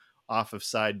song off of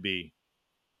side B.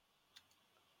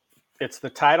 It's the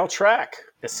title track,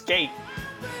 Escape.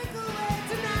 Break away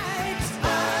tonight.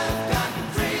 I've got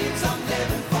dreams I'm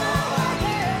living for.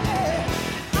 Yeah.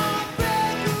 I'll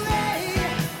break away.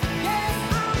 Yes,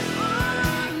 I'm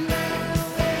on my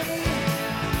way.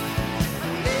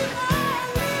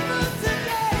 Leave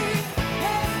today.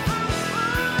 Yes, I'm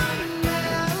on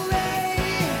my way.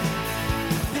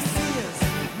 This is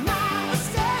my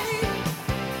escape.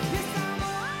 Yes, I'm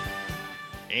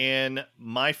on. And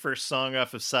my first song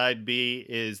off of side B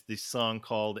is the song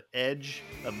called Edge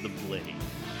of the Blade.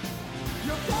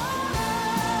 You're caught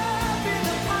up in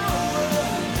the power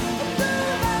of the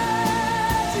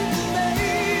magic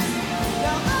maze.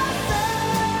 Now my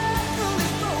circle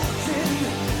is broken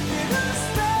in a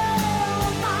spell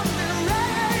of my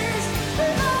rays,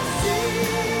 and I see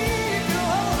you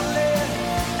holy,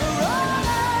 the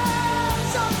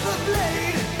eyes of the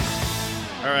blade.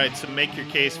 All right, so make your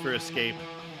case for Escape.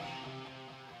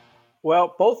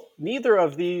 Well, neither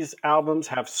of these albums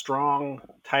have strong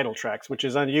title tracks, which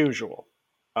is unusual.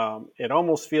 It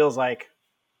almost feels like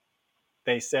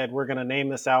they said, we're going to name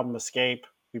this album Escape.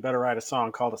 We better write a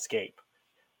song called Escape.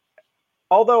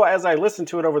 Although, as I listened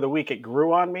to it over the week, it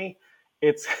grew on me.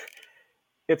 It's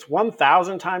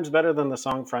 1,000 times better than the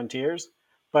song Frontiers,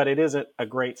 but it isn't a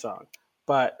great song.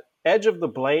 But Edge of the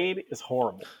Blade is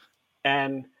horrible.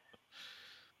 And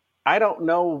I don't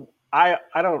know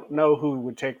who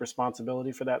would take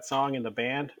responsibility for that song in the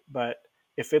band, but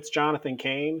if it's Jonathan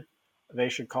Cain, they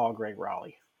should call Greg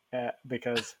Raleigh,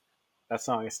 because that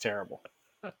song is terrible.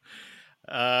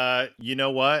 You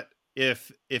know what?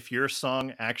 If your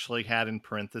song actually had in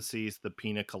parentheses the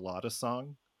Pina Colada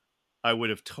song, I would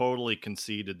have totally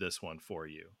conceded this one for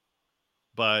you.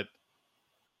 But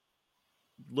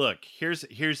look, here's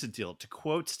the deal. To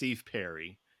quote Steve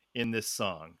Perry in this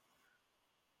song,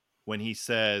 when he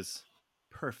says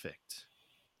perfect,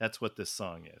 that's what this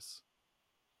song is.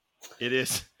 It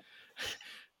is.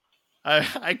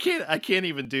 I can't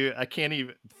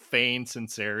even feign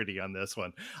sincerity on this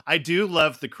one. I do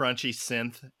love the crunchy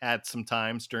synth at some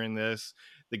times during this.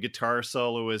 The guitar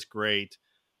solo is great.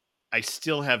 I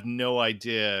still have no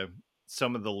idea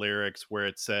some of the lyrics where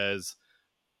it says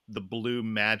the blue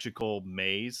magical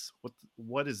maze.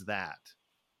 What is that?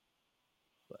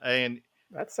 And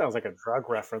That sounds like a drug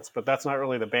reference, but that's not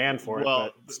really the band for it,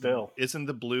 but still. Isn't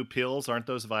the blue pills, aren't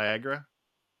those Viagra?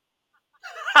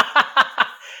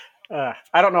 I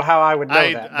don't know how I would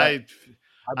know that. I've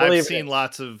believe seen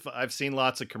lots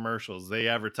of commercials. They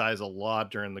advertise a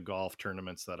lot during the golf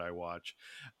tournaments that I watch.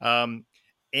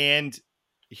 And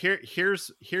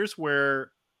here's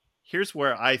where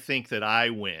I think that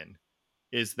I win,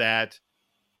 is that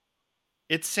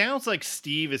it sounds like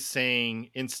Steve is saying,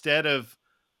 instead of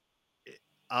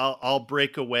I'll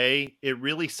break away, it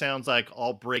really sounds like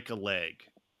I'll break a leg.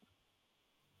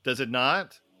 Does it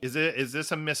not? Is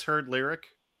this a misheard lyric?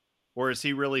 Or is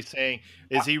he really saying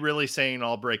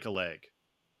I'll break a leg?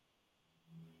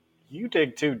 You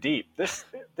dig too deep. This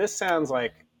sounds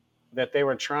like that they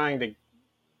were trying to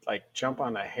like jump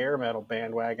on the hair metal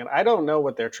bandwagon. I don't know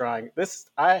what they're trying.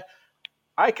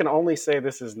 I can only say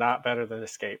this is not better than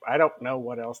Escape. I don't know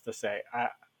what else to say.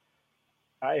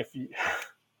 If you,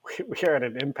 we are at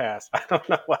an impasse. I don't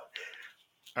know what.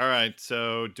 All right.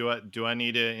 So do I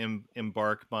need to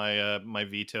embark my my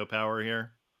veto power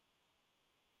here?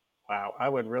 Wow, I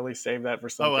would really save that for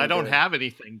Oh, I something don't good. have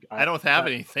anything. I don't have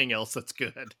But, anything else that's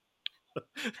good.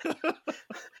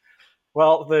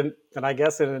 well, then I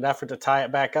guess in an effort to tie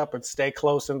it back up and stay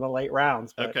close in the late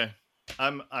rounds. But Okay.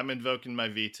 I'm invoking my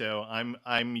veto.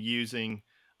 I'm using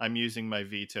my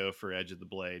veto for Edge of the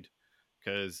Blade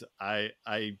because I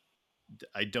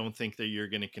don't think that you're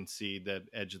going to concede that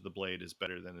Edge of the Blade is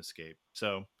better than Escape.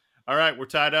 So, all right, we're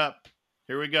tied up.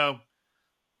 Here we go.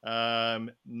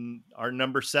 Our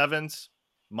number sevens.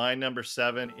 My number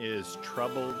 7 is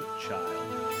Troubled Child.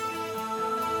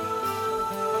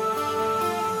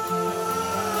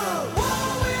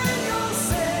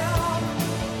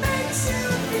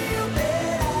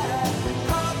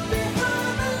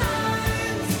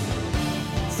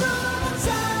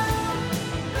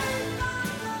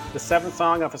 the seventh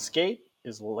song of Escape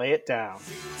is "Lay It Down."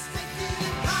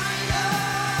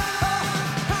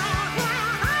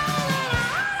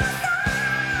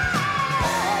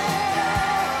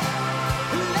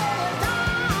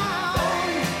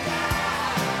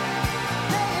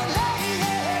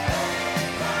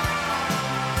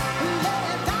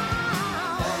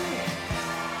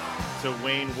 So,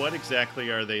 Wayne, what exactly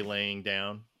are they laying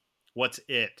down? What's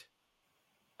it?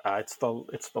 It's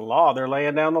the law. They're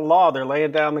laying down the law. They're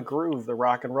laying down the groove, the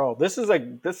rock and roll. This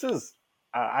is.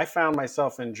 I found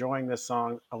myself enjoying this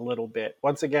song a little bit.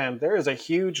 Once again, there is a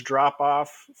huge drop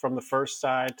off from the first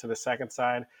side to the second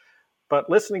side. But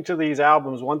listening to these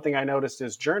albums, one thing I noticed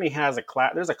is Journey has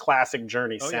there's a classic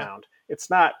Journey Oh, yeah. sound. It's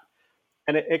not,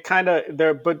 and it kind of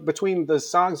there, but between the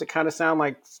songs that kind of sound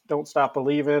like "Don't Stop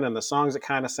Believin'" and the songs that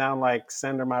kind of sound like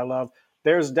 "Send Her My Love,"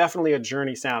 there's definitely a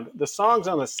Journey sound. The songs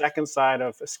on the second side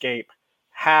of Escape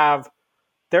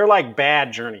they're like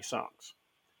bad Journey songs,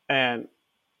 and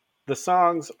the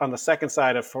songs on the second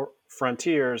side of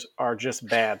Frontiers are just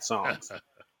bad songs.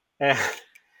 and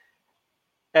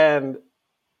and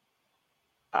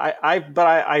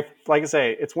I like I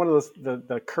say, it's one of those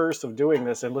the curse of doing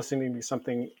this and listening to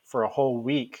something for a whole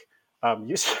week.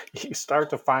 You you start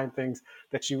to find things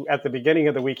that you at the beginning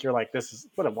of the week you're like, this is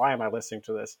why am I listening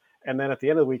to this? And then at the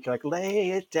end of the week you're like,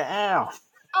 lay it down.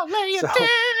 I'll lay it So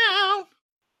down.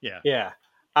 Yeah. yeah,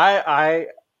 I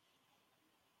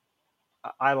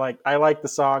I like the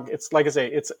song. It's like I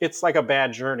say, it's like a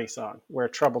bad Journey song where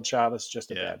Troubled Child is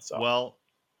just a Yeah. bad song. Well,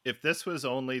 if this was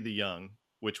Only the Young,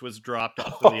 which was dropped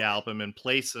off of the album in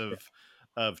place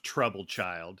of Troubled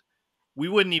Child, we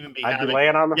wouldn't even be I'd be having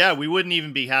laying on the yeah, we wouldn't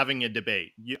even be having a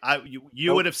debate. You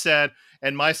Nope. would have said,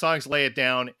 and my songs lay it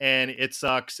down and it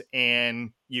sucks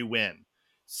and you win.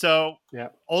 So yeah.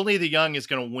 Only the Young is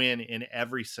going to win in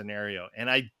every scenario. And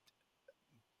I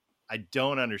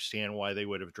don't understand why they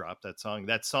would have dropped that song.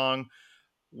 That song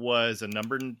was a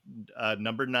number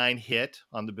 9 hit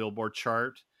on the Billboard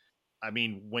chart. I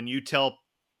mean, when you tell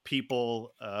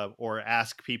people or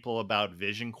ask people about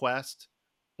Vision Quest,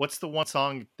 what's the one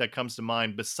song that comes to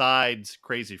mind besides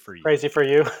Crazy for You? Crazy for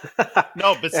You.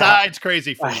 No, besides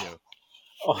Crazy for You.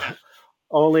 Oh,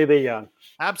 Only the Young.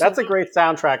 Absolutely. That's a great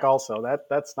soundtrack also.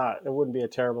 That's not, it wouldn't be a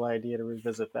terrible idea to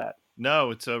revisit that.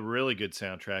 No, it's a really good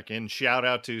soundtrack. And shout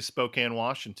out to Spokane,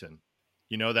 Washington.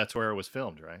 You know that's where it was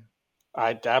filmed, right?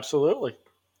 I absolutely.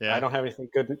 Yeah. I don't have anything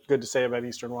good to say about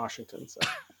Eastern Washington. So.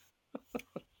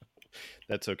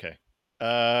 That's okay.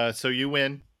 So you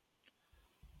win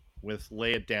with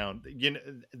Lay It Down. You know,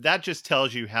 that just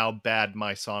tells you how bad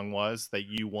my song was that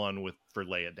you won for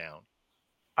Lay It Down.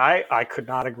 I could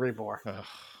not agree more. Ugh.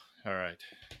 All right.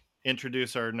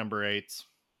 Introduce our number 8s.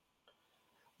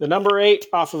 The number 8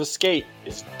 off of Escape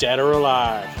is Dead or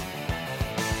Alive.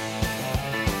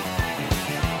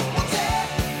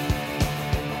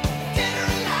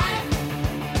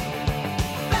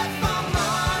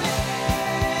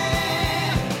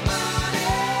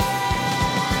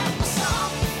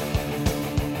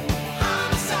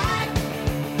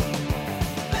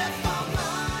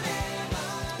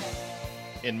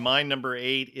 And my number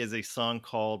 8 is a song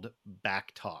called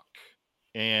Back Talk.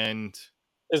 And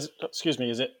Excuse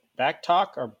me, is it Back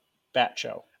Talk or Bat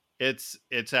Show? it's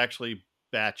actually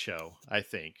Bat Show, I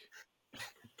think.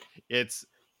 It's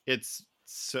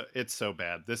so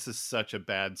bad. This is such a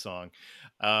bad song.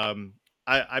 I'm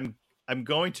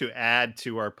going to add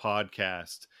to our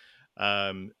podcast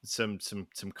some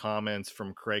comments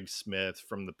from Craig Smith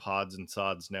from the Pods and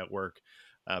Sods Network.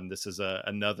 This is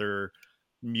another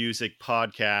music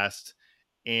podcast,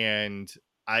 and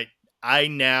I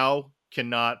now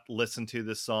cannot listen to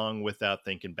this song without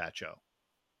thinking Batcho.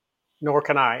 Nor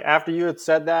can I. After you had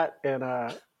said that in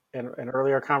an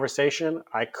earlier conversation,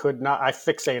 I could not. I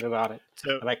fixated on it,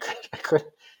 So and I could.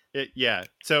 yeah.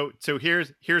 So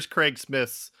here's Craig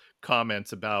Smith's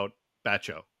comments about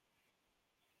Batcho.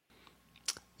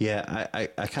 Yeah, I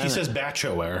kind He of says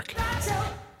Batcho, Eric.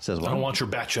 says I what? don't want your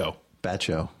Batcho.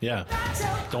 Batcho. Yeah.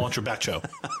 Don't want your Batcho.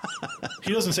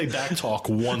 He doesn't say back talk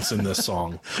once in this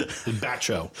song.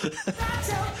 Batcho.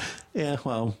 Yeah,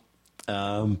 well,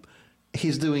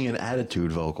 he's doing an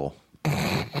attitude vocal,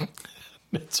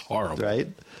 It's horrible. right?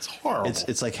 It's horrible.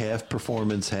 It's like half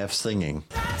performance, half singing.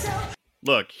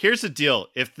 Look, here's the deal.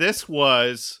 If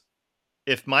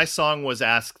my song was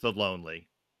Ask the Lonely,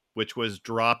 which was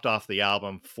dropped off the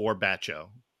album for Batcho,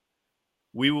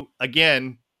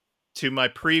 again, to my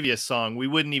previous song, we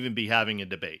wouldn't even be having a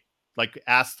debate. Like,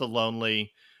 Ask the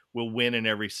Lonely will win in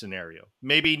every scenario.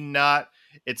 Maybe not.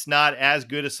 It's not as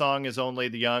good a song as Only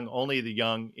the Young. Only the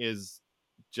Young is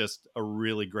just a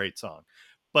really great song.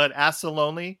 But Ask the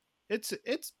Lonely, it's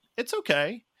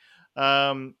okay.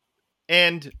 And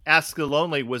Ask the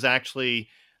Lonely was actually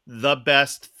the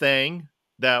best thing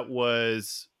that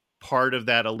was part of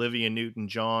that Olivia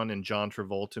Newton-John and John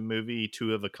Travolta movie,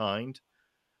 Two of a Kind.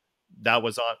 That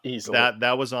was on Easily.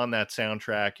 that was on that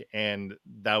soundtrack, and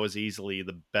that was easily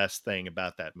the best thing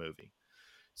about that movie.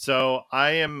 So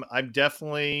I'm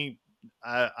definitely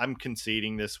I'm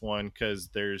conceding this one because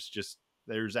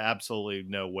there's absolutely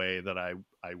no way that I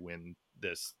win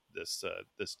this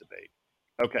debate.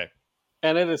 Okay.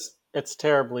 And it's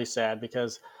terribly sad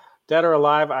because Dead or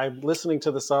Alive, I'm listening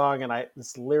to the song and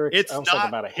this lyrics It's sounds not like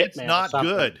about a hitman. it's not or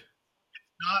something. good.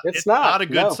 It's not a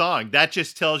good no. song. That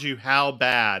just tells you how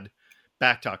bad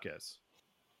Backtalk is.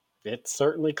 It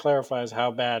certainly clarifies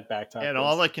how bad Backtalk And is.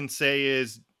 all I can say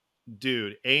is,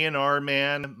 dude, A&R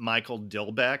man Michael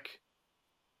Dilbeck.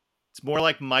 It's more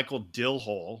like Michael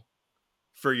Dillhole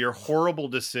for your horrible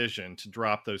decision to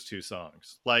drop those two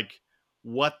songs. Like,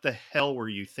 what the hell were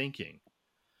you thinking?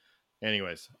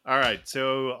 Anyways, all right.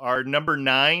 So our number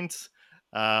 9s,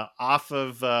 off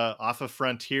of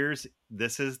Frontiers.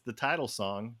 This is the title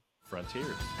song,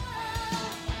 Frontiers.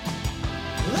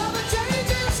 Love a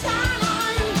changing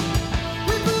skyline.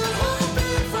 We put hope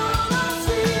in front of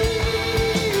fear.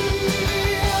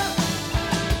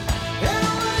 And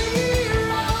our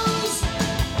heroes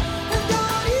have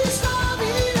gone east of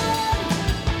Eden.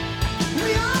 We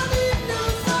all need new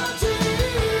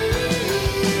frontiers.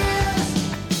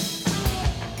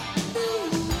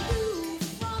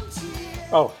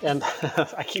 Oh, and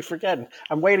I keep forgetting.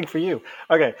 I'm waiting for you.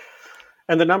 Okay.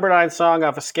 And the number 9 song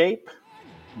off Escape,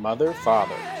 Mother,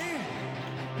 Father.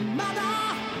 Mother,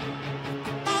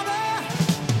 Father,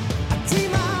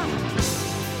 Fatima,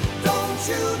 don't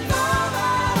you know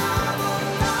that I'm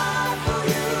alive for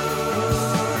you?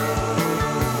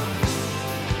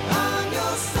 I'm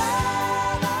your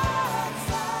seventh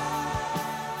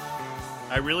son.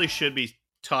 I really should be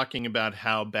talking about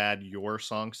how bad your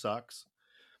song sucks.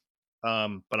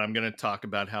 But I'm going to talk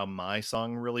about how my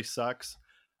song really sucks.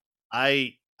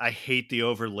 I hate the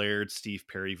overlayered Steve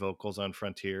Perry vocals on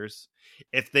Frontiers.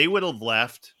 If they would have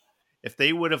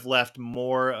left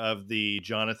more of the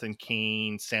Jonathan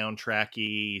Cain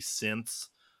soundtracky synths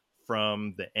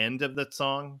from the end of that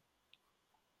song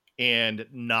and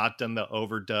not done the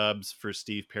overdubs for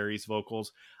Steve Perry's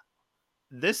vocals,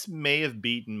 this may have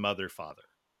beaten Mother Father.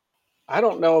 I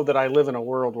don't know that I live in a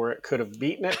world where it could have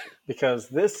beaten it because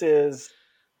this is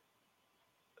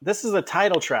a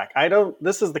title track. And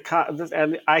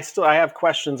I have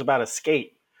questions about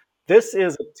Escape. This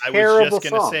is a terrible I was just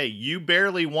going to song. say, you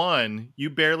barely won,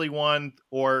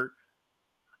 or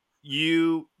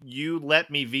you let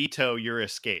me veto your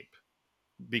Escape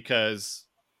because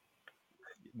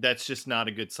that's just not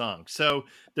a good song. So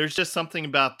there's just something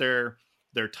about their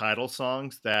title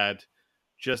songs that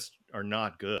just are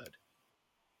not good.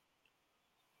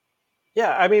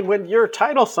 Yeah, I mean, when your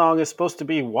title song is supposed to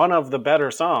be one of the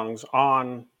better songs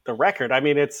on the record, I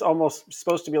mean, it's almost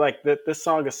supposed to be like that. This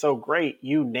song is so great,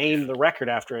 you name the record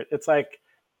after it. It's like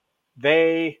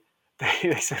they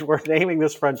said, we're naming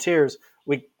this Frontiers.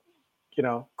 We,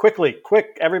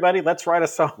 quick, everybody, let's write a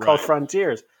song called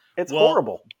Frontiers. It's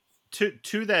horrible.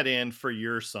 To that end, for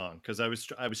your song, because I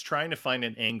was trying to find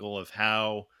an angle of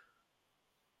how,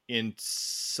 in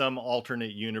some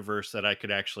alternate universe, that I could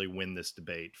actually win this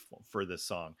debate for this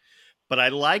song. But I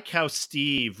like how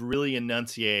Steve really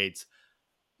enunciates,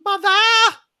 Mother,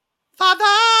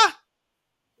 Father,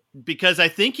 because I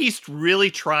think he's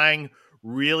really trying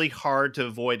really hard to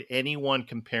avoid anyone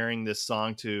comparing this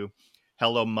song to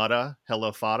Hello Mudda,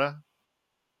 Hello Fada.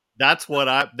 That's what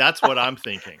I'm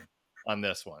thinking. on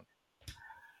this one?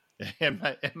 Am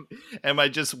I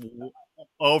just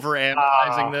over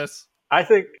analyzing this? I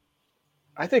think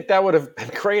that would have been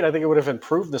great. I think it would have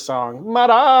improved the song.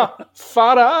 Mada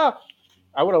fada.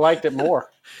 I would have liked it more.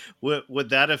 Would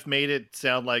that have made it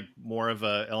sound like more of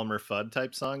a Elmer Fudd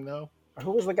type song though?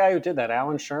 Who was the guy who did that?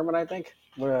 Alan Sherman, I think.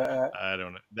 I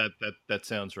don't know. That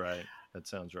sounds right. That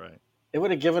sounds right. It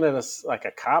would have given it like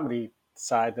a comedy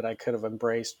side that I could have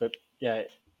embraced. But yeah,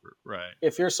 Right.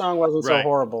 if your song wasn't so Right.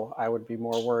 horrible, I would be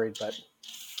more worried. But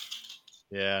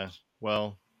Yeah.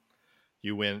 Well,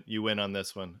 you win on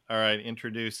this one. All right.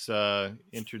 Introduce our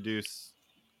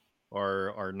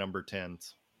number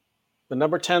 10s. the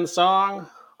number 10 song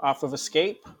off of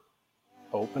Escape,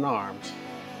 Open Arms.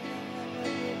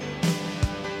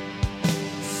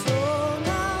 So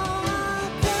now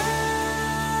I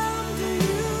come to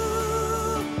you,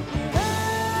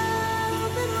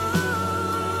 open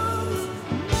arms,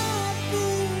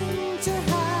 nothing to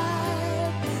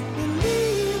hide.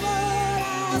 Believe what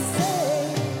I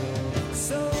say.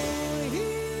 So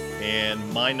here.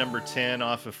 And my number 10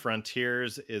 off of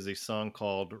Frontiers is a song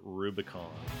called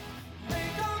Rubicon. Make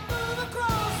a move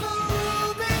across the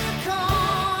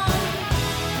Rubicon.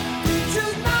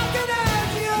 Future's knocking at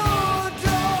your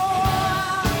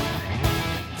door.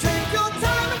 Take your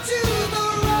time and choose the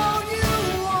road you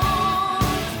want.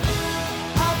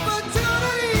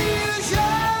 Opportunity is yours.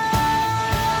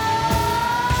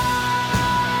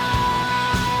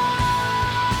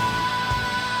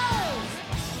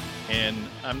 And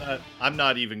I'm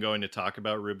not even going to talk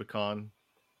about Rubicon.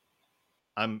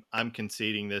 I'm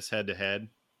conceding this head to head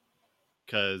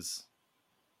because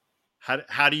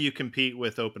how do you compete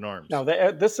with Open Arms? No,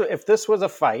 if this was a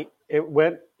fight, it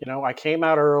went. I came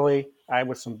out early. I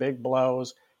with some big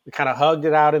blows. We kind of hugged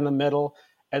it out in the middle,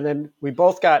 and then we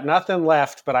both got nothing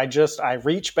left. But I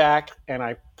reach back and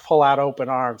I pull out Open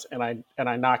Arms and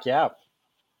I knock you out.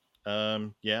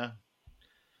 Yeah.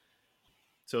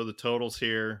 So the totals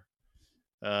here,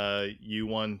 you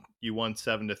won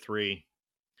 7-3,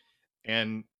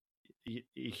 and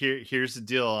here's the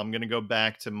deal. I'm going to go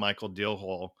back to Michael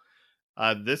Dillhole.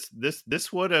 This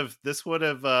would have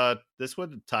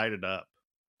tied it up.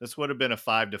 This would have been a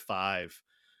 5-5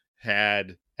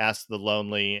 had Ask the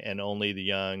Lonely and Only the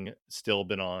Young still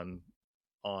been on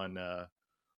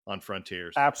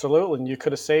Frontiers. Absolutely, and you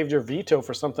could have saved your veto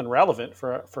for something relevant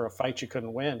for a fight you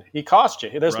couldn't win. He cost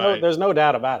you. There's Right. no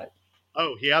doubt about it.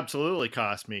 Oh, he absolutely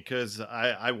cost me because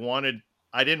I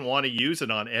didn't want to use it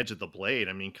on Edge of the Blade.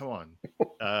 I mean, come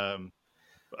on.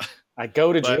 I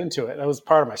goaded you But- into it. That was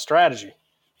part of my strategy.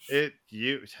 It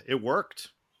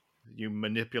worked. You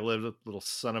manipulative little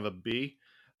son of a bee.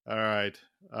 All right.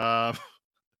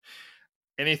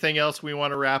 Anything else we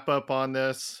want to wrap up on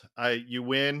this? You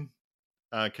win.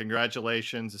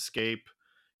 Congratulations. Escape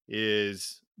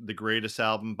is the greatest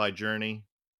album by Journey.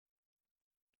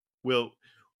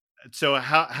 So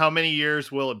how many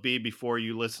years will it be before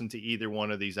you listen to either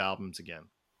one of these albums again?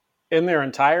 In their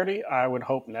entirety, I would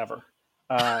hope never.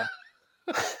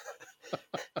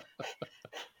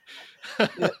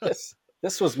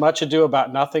 This was much ado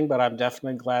about nothing, but I'm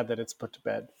definitely glad that it's put to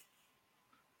bed.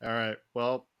 All right.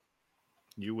 Well,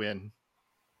 you win.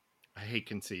 I hate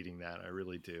conceding that. I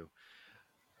really do.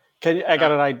 I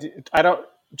got an idea. I don't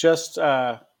just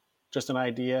an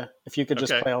idea. If you could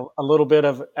just Okay. play a little bit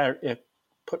of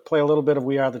play a little bit of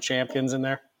 "We Are the Champions" in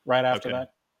there right after Okay.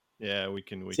 that. Yeah, we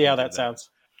can See how do that sounds.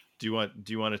 Do you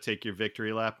want to take your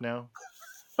victory lap now?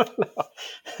 I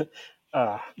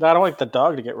don't like the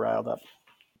dog to get riled up.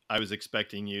 I was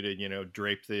expecting you to,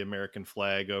 drape the American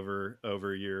flag over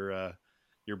your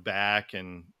back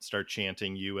and start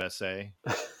chanting USA.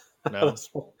 No.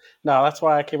 No, that's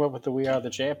why I came up with the "We Are the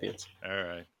Champions." All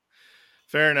right.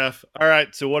 Fair enough. All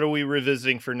right. So what are we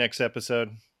revisiting for next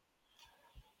episode?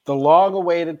 The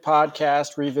long-awaited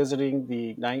podcast revisiting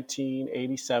the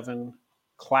 1987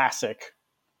 classic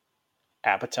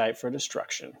 "Appetite for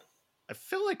Destruction." I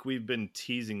feel like we've been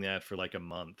teasing that for like a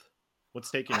month. What's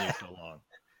taking you so long?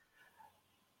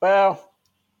 Well,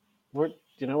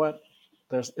 you know what?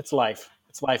 It's life.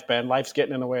 It's life, Ben. Life's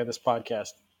getting in the way of this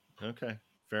podcast. Okay.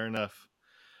 Fair enough.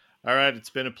 All right. It's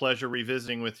been a pleasure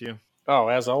revisiting with you. Oh,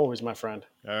 as always, my friend.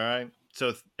 All right.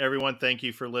 So everyone, thank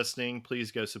you for listening.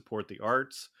 Please go support the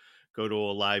arts. Go to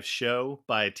a live show,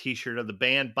 buy a t-shirt of the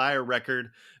band, buy a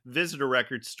record, visit a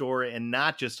record store, and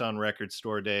not just on Record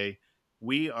Store Day.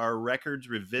 We are Records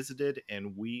Revisited,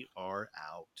 and we are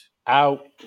out. Out.